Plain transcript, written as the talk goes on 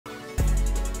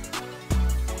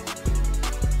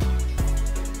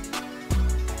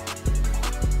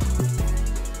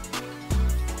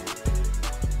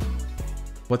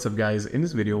What's up guys, in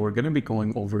this video we're going to be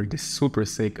going over this super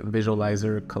sick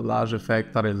visualizer collage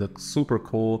effect. Thought it looked super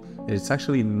cool. It's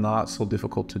actually not so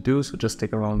difficult to do, so just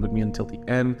stick around with me until the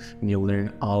end and you'll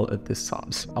learn all of this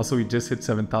sauce. Also, we just hit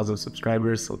 7,000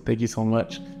 subscribers, so thank you so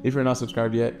much. If you're not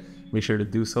subscribed yet, make sure to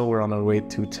do so. We're on our way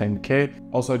to 10K.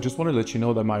 Also, I just want to let you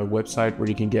know that my website where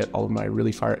you can get all of my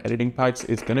really fire editing packs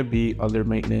is going to be under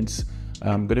maintenance.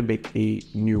 I'm gonna make a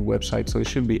new website, so it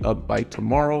should be up by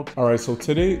tomorrow. All right, so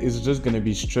today is just gonna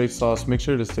be straight sauce. Make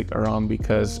sure to stick around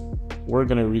because we're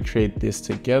gonna recreate this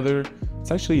together. It's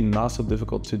actually not so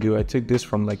difficult to do. I took this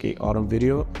from like a autumn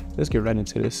video. Let's get right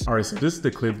into this. All right, so this is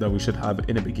the clip that we should have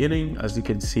in the beginning. As you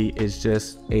can see, it's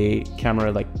just a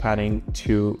camera like panning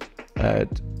to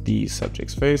the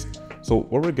subject's face. So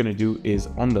what we're gonna do is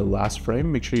on the last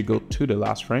frame, make sure you go to the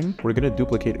last frame. We're gonna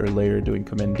duplicate our layer doing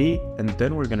Command D, and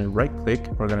then we're gonna right click,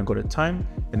 we're gonna go to time,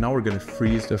 and now we're gonna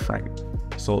freeze the frame.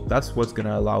 So that's what's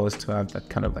gonna allow us to have that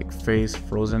kind of like face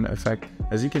frozen effect.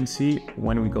 As you can see,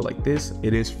 when we go like this,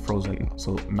 it is frozen.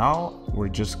 So now we're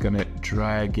just gonna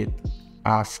drag it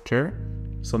after.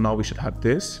 So now we should have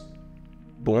this,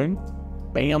 boom,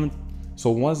 bam. So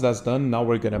once that's done, now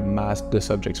we're gonna mask the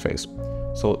subject's face.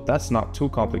 So that's not too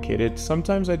complicated.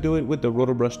 Sometimes I do it with the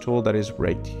roto brush tool that is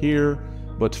right here,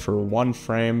 but for one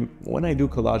frame, when I do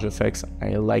collage effects,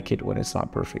 I like it when it's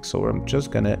not perfect. So I'm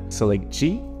just gonna select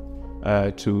G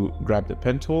to grab the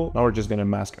pen tool. Now we're just gonna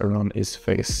mask around his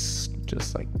face,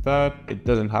 just like that. It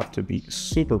doesn't have to be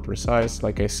super precise.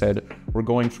 Like I said, we're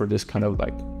going for this kind of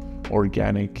like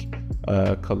organic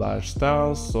collage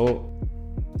style. So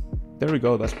there we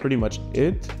go, that's pretty much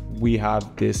it. We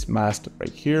have this masked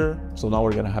right here. So now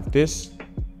we're gonna have this.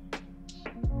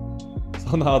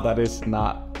 So now that is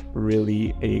not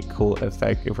really a cool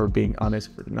effect if we're being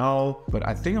honest for now, but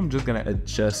I think I'm just gonna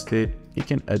adjust it. You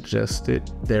can adjust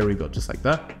it. There we go, just like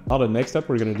that. Now the next step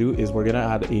we're gonna do is we're gonna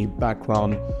add a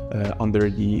background under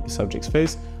the subject's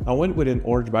face. I went with an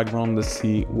orange background. Let's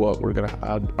see what we're gonna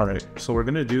add. All right, so we're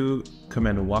gonna do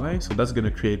Command Y. So that's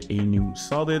gonna create a new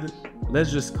solid.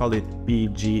 Let's just call it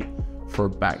BG for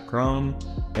background,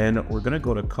 and we're gonna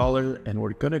go to color and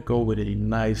we're gonna go with a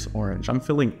nice orange. I'm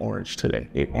feeling orange today.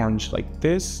 A orange like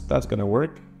this, that's gonna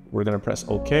work. We're gonna press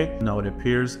OK. Now it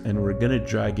appears, and we're gonna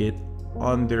drag it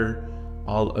under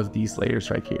all of these layers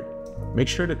right here. Make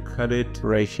sure to cut it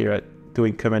right here at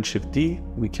doing Command Shift D.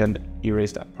 We can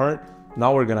erase that part.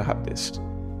 Now we're gonna have this.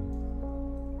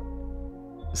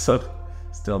 So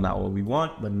still not what we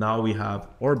want, but now we have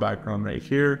our background right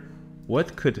here.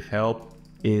 What could help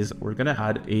is we're gonna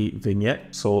add a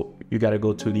vignette. So you gotta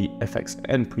go to the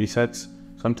FXN presets.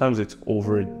 Sometimes it's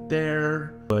over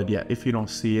there, but yeah, if you don't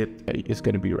see it, it's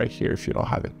gonna be right here if you don't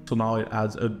have it. So now it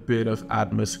adds a bit of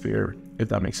atmosphere, if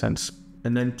that makes sense.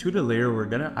 And then to the layer, we're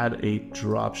gonna add a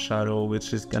drop shadow,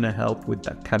 which is gonna help with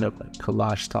that kind of like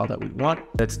collage style that we want.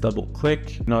 Let's double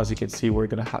click. Now, as you can see, we're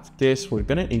gonna have this. We're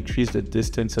gonna increase the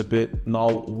distance a bit.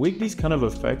 Now, with these kind of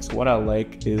effects, what I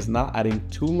like is not adding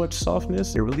too much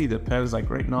softness. It really depends. Like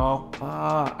right now,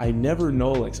 I never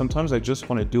know. Like sometimes I just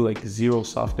wanna do like zero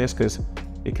softness because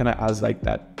it kind of adds like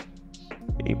that,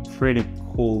 a pretty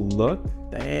cool look.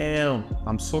 Damn,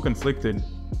 I'm so conflicted.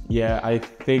 Yeah, I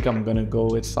think I'm gonna go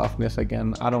with softness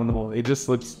again. I don't know, it just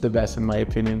looks the best in my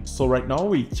opinion. So right now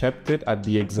we kept it at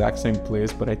the exact same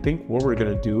place, but I think what we're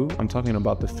gonna do, I'm talking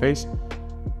about the face,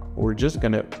 we're just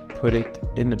gonna put it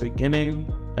in the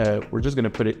beginning. We're just gonna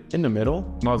put it in the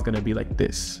middle. Now it's gonna be like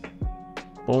this.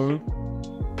 Boom.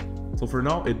 So for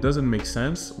now, it doesn't make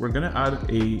sense. We're gonna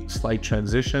add a slight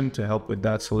transition to help with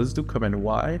that. So let's do Command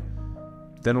Y.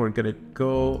 Then we're gonna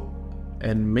go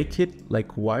and make it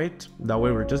like white. That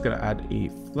way we're just gonna add a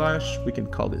flash. We can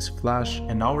call this flash.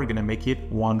 And now we're gonna make it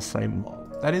one frame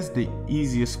long. That is the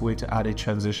easiest way to add a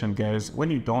transition, guys. When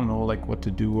you don't know like what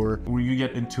to do, or when you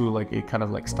get into like a kind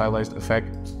of like stylized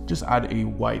effect, just add a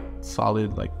white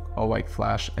solid, like a white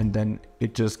flash, and then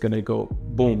it just gonna go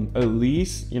boom. At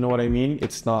least, you know what I mean?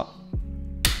 It's not.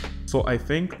 So I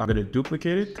think I'm gonna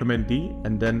duplicate it, Command D,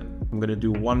 and then I'm gonna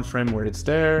do one frame where it's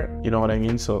there. You know what I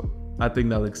mean? So I think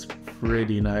that looks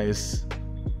pretty nice.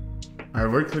 All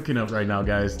right, we're cooking up right now,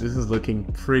 guys. This is looking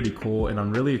pretty cool, and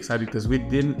I'm really excited because we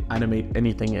didn't animate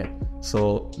anything yet.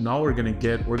 So now we're gonna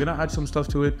add some stuff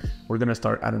to it. We're gonna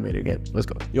start animating it. Let's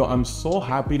go. Yo, I'm so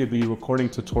happy to be recording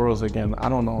tutorials again. I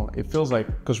don't know, it feels like,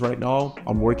 because right now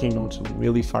I'm working on some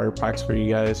really fire packs for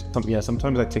you guys.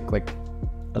 Sometimes I take like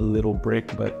a little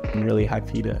break, but I'm really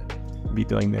happy to be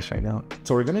doing this right now.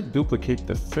 So we're gonna duplicate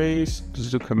the face,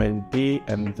 just do Command D,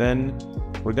 and then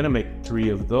we're gonna make 3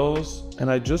 of those. And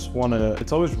I just wanna,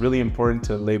 it's always really important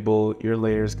to label your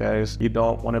layers, guys. You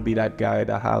don't wanna be that guy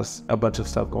that has a bunch of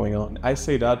stuff going on. I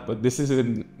say that, but this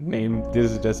isn't named,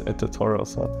 this is just a tutorial.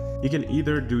 So you can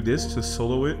either do this to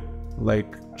solo it,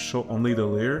 like show only the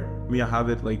layer. Me, I have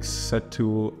it like set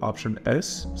to option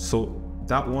S. So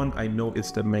that one, I know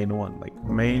it's the main one, like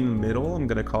main middle, I'm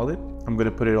gonna call it. I'm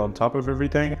gonna put it on top of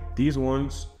everything. These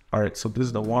ones, all right, so this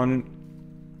is the one,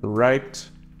 right,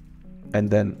 and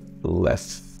then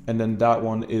left. And then that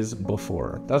one is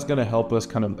before. That's gonna help us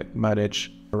kind of like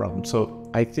manage around. So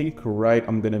I think right,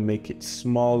 I'm gonna make it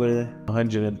smaller.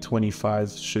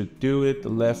 125 should do it. The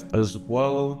left as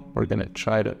well. We're gonna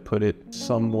try to put it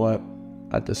somewhat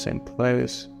at the same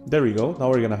place. There we go. Now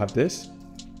we're gonna have this.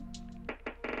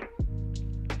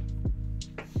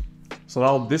 So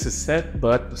now this is set,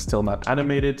 but still not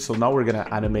animated. So now we're gonna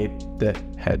animate the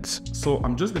heads. So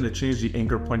I'm just gonna change the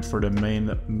anchor point for the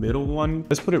main middle one.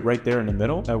 Let's put it right there in the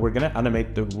middle. We're gonna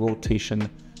animate the rotation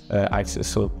axis.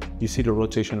 So you see the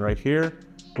rotation right here.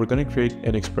 We're gonna create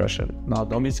an expression. Now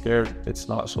don't be scared, it's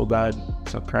not so bad,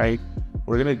 it's okay.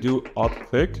 We're gonna do Alt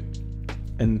click,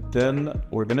 and then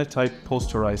we're gonna type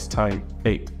posterize time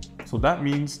 8. So that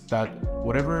means that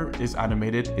whatever is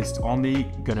animated is only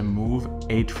gonna move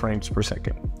 8 frames per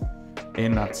second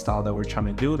in that style that we're trying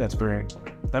to do. That's very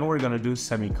important. Then we're gonna do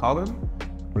semicolon.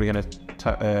 We're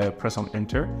gonna press on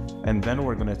enter, and then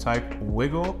we're gonna type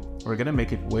wiggle. We're gonna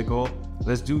make it wiggle.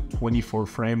 Let's do 24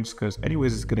 frames, because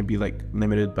anyways, it's gonna be like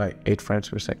limited by 8 frames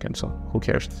per second, so who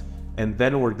cares? And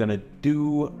then we're gonna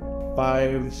do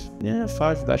 5. Yeah,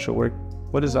 5, that should work.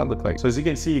 What does that look like? So as you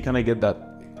can see, you kind of get that.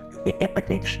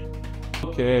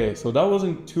 Okay, so that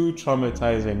wasn't too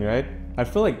traumatizing, right? I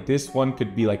feel like this one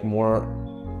could be like more,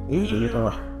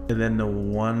 and then the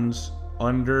ones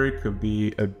under it could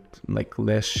be like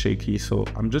less shaky. So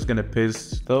I'm just gonna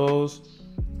paste those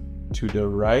to the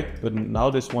right, but now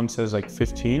this one says like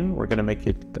 15. We're gonna make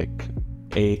it like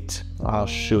 8. Oh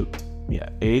shoot, yeah,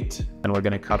 8. And we're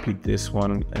gonna copy this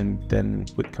one, and then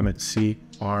with Command C,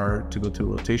 R to go to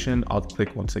rotation. Alt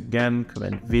click once again,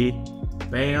 Command V,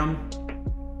 bam.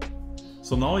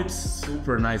 So now it's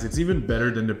super nice. It's even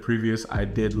better than the previous I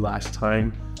did last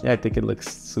time. Yeah, I think it looks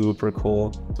super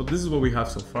cool. So this is what we have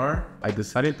so far. I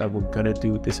decided that we're gonna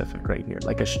do this effect right here,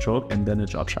 like a stroke and then a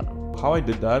drop shadow. How I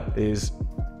did that is,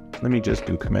 let me just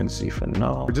do Command C for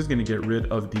now. We're just gonna get rid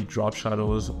of the drop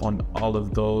shadows on all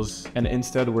of those. And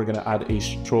instead, we're gonna add a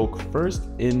stroke first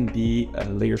in the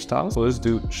layer style. So let's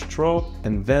do stroke,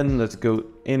 and then let's go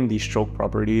in the stroke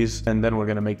properties, and then we're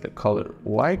gonna make the color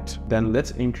white. Then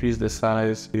let's increase the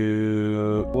size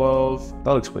to 12.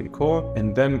 That looks pretty cool.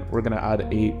 And then we're gonna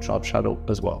add a drop shadow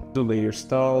as well. Do layer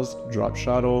styles, drop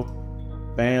shadow,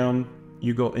 bam.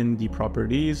 You go in the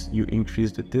properties, you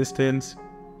increase the distance,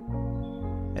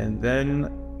 and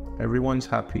then everyone's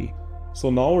happy. So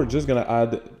now we're just gonna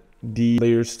add the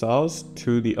layer styles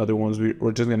to the other ones.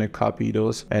 We're just gonna copy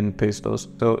those and paste those.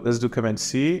 So let's do Command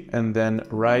C, and then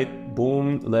right,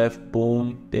 boom, left,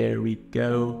 boom, there we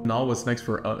go. Now what's next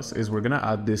for us is we're gonna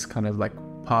add this kind of like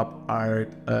pop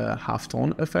art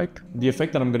halftone effect. The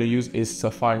effect that I'm gonna use is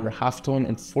Sapphire Halftone.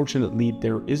 Unfortunately,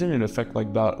 there isn't an effect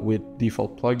like that with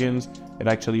default plugins. It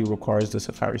actually requires the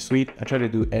Safari suite. I try to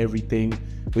do everything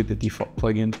with the default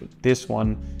plugins, but this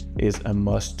one is a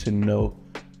must to know,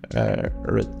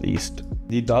 or at least.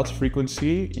 The dots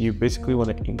frequency, you basically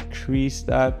want to increase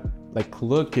that. Like,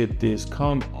 look at this,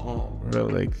 come on, bro.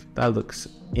 Like, that looks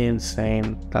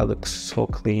insane. That looks so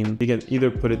clean. You can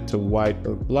either put it to white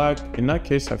or black. In that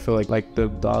case, I feel like the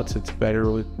dots, it's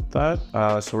better with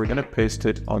that. So we're gonna paste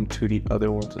it onto the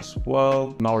other ones as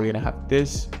well. Now we're gonna have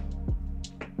this.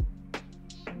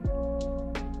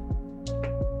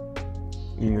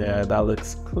 Yeah, that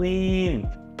looks clean.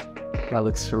 That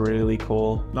looks really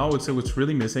cool. Now I would say what's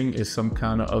really missing is some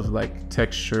kind of like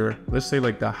texture. Let's say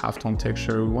like that halftone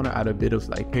texture. We want to add a bit of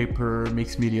like paper,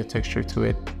 mixed media texture to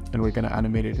it, and we're going to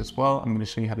animate it as well. I'm going to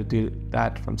show you how to do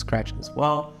that from scratch as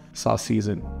well. Sauce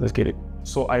season, let's get it.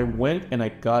 So I went and I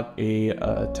got a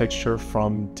texture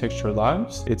from Texture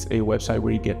Labs. It's a website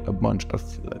where you get a bunch of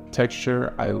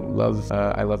texture. I love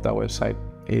that website.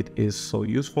 It is so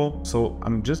useful. So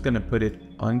I'm just gonna put it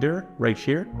under right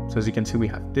here. So as you can see, we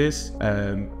have this,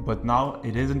 but now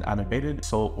it isn't animated.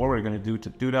 So what we're gonna do to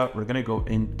do that, we're gonna go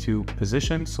into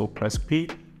position. So press P,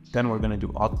 then we're gonna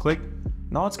do Alt click,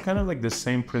 Now it's kind of like the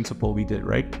same principle we did,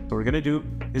 right? What we're gonna do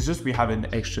is just we have an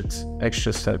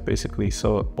extra step basically.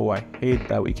 So, oh, I hate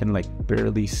that we can like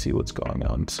barely see what's going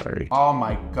on, sorry. Oh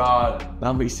my God.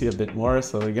 Now we see a bit more.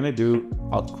 So we're gonna do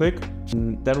alt click,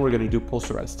 and then we're gonna do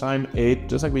posterize time 8,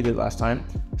 just like we did last time,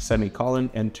 semicolon,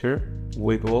 enter,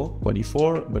 wiggle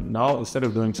 24. But now instead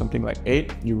of doing something like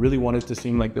 8, you really want it to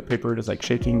seem like the paper is like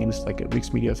shaking and it's like a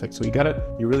mixed media effect. So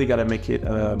you really gotta make it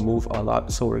move a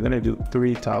lot. So we're gonna do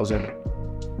 3000.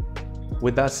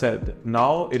 With that said,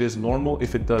 now it is normal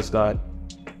if it does that.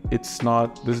 It's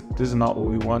not, this is not what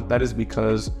we want. That is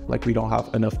because like we don't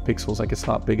have enough pixels, like it's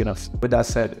not big enough. With that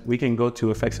said, we can go to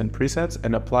effects and presets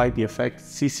and apply the effect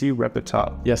CC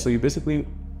Reptile. Yeah, so you basically,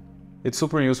 it's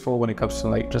super useful when it comes to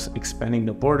like just expanding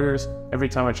the borders. Every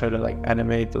time I try to like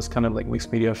animate those kind of like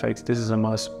mixed media effects, this is a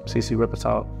must, CC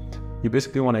Reptile. You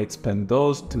basically want to expand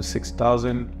those to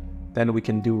 6000. Then we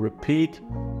can do repeat,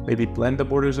 maybe blend the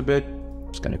borders a bit.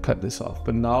 Just gonna cut this off.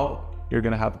 But now you're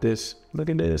gonna have this. Look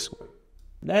at this.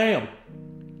 Damn.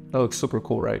 That looks super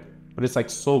cool, right? But it's like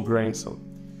so gray. So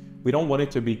we don't want it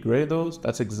to be gray though.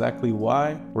 That's exactly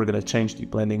why we're gonna change the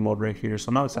blending mode right here. So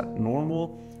now it's at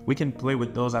normal. We can play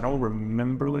with those. I don't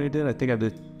remember what I did. I think I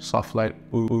did soft light.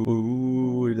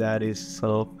 Ooh, that is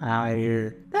so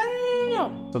fire.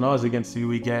 So now as you can see,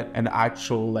 we get an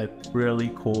actual like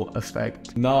really cool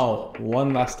effect. Now,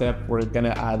 one last step, we're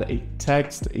gonna add a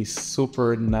text, a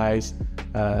super nice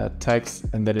text,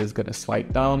 and then it's gonna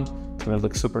slide down. It's gonna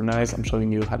look super nice. I'm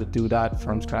showing you how to do that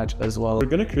from scratch as well. We're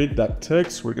gonna create that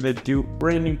text. We're gonna do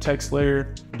brand new text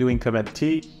layer, doing Command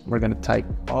T. We're gonna type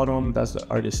autumn, that's the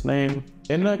artist name.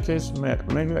 In that case,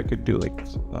 maybe I could do like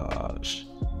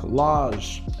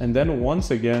collage. And then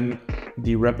once again,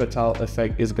 the Reptile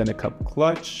effect is gonna come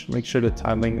clutch. Make sure the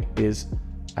tiling is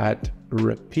at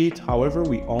repeat. However,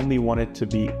 we only want it to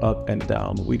be up and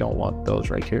down. We don't want those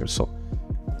right here. So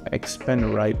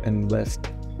expand right and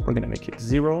left. We're gonna make it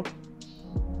 0.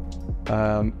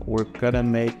 We're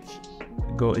gonna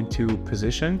go into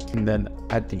position, and then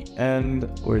at the end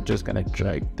we're just gonna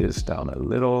drag this down a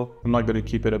little. I'm not gonna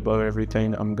keep it above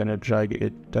everything. I'm gonna drag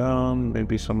it down,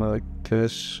 maybe something like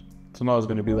this. So now it's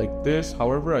gonna be like this.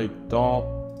 However,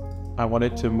 I want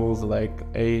it to move like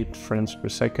 8 frames per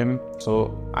second.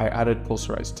 So I added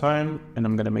posterize time, and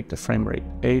I'm gonna make the frame rate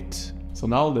 8. So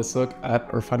now let's look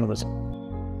at our final result.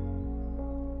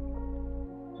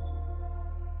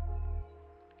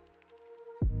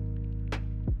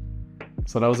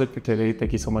 So that was it for today.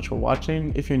 Thank you so much for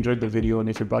watching. If you enjoyed the video and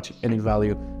if it brought you any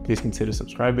value, please consider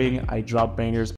subscribing. I drop bangers